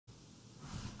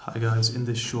Hi guys, in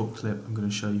this short clip I'm going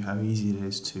to show you how easy it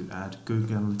is to add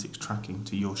Google Analytics tracking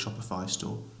to your Shopify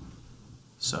store.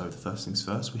 So the first things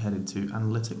first, we head into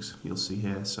Analytics. You'll see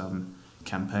here some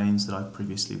campaigns that I've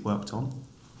previously worked on.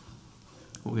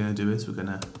 What we're going to do is we're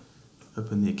going to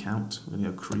open the account, we're going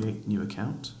to go create new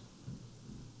account.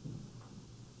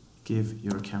 Give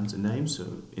your account a name,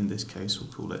 so in this case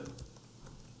we'll call it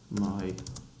My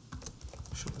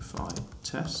Shopify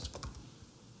Test.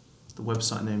 The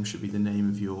website name should be the name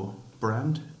of your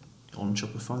brand on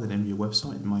Shopify, the name of your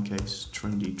website, in my case,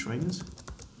 Trendy Trainers.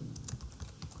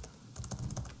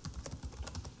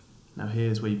 Now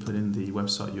here's where you put in the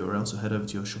website URL, so head over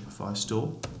to your Shopify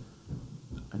store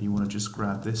and you want to just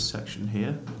grab this section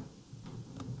here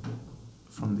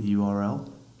from the URL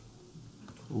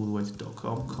all the way to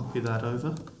 .com, copy that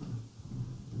over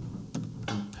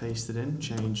and paste it in,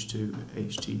 change to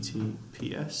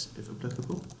HTTPS if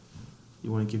applicable.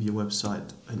 You want to give your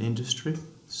website an industry,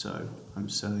 so I'm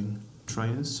selling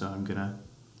trainers, so I'm going to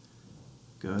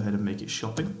go ahead and make it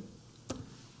shopping.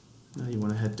 Now you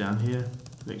want to head down here,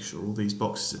 make sure all these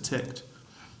boxes are ticked,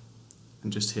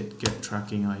 and just hit Get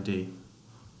Tracking ID.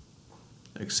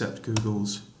 Accept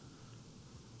Google's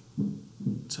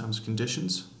terms and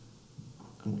conditions,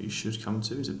 and what you should come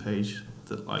to is a page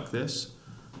that like this,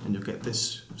 and you'll get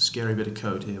this scary bit of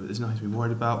code here, but there's nothing to be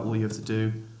worried about. All you have to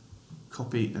do,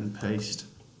 copy and paste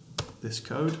this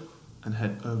code and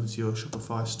head over to your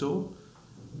Shopify store.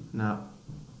 Now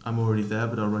I'm already there,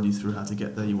 but I'll run you through how to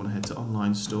get there. You want to head to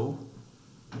Online Store.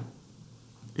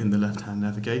 In the left hand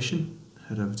navigation,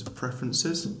 head over to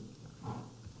Preferences,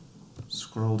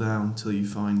 scroll down till you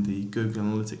find the Google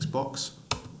Analytics box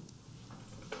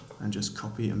and just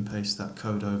copy and paste that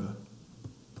code over.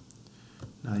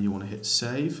 Now you want to hit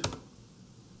Save.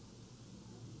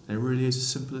 It really is as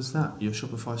simple as that. Your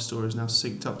Shopify store is now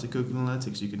synced up to Google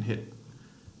Analytics. You can hit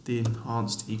the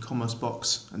enhanced e-commerce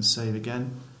box and save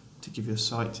again to give your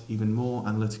site even more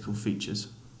analytical features.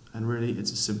 And really,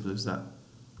 it's as simple as that.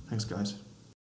 Thanks guys.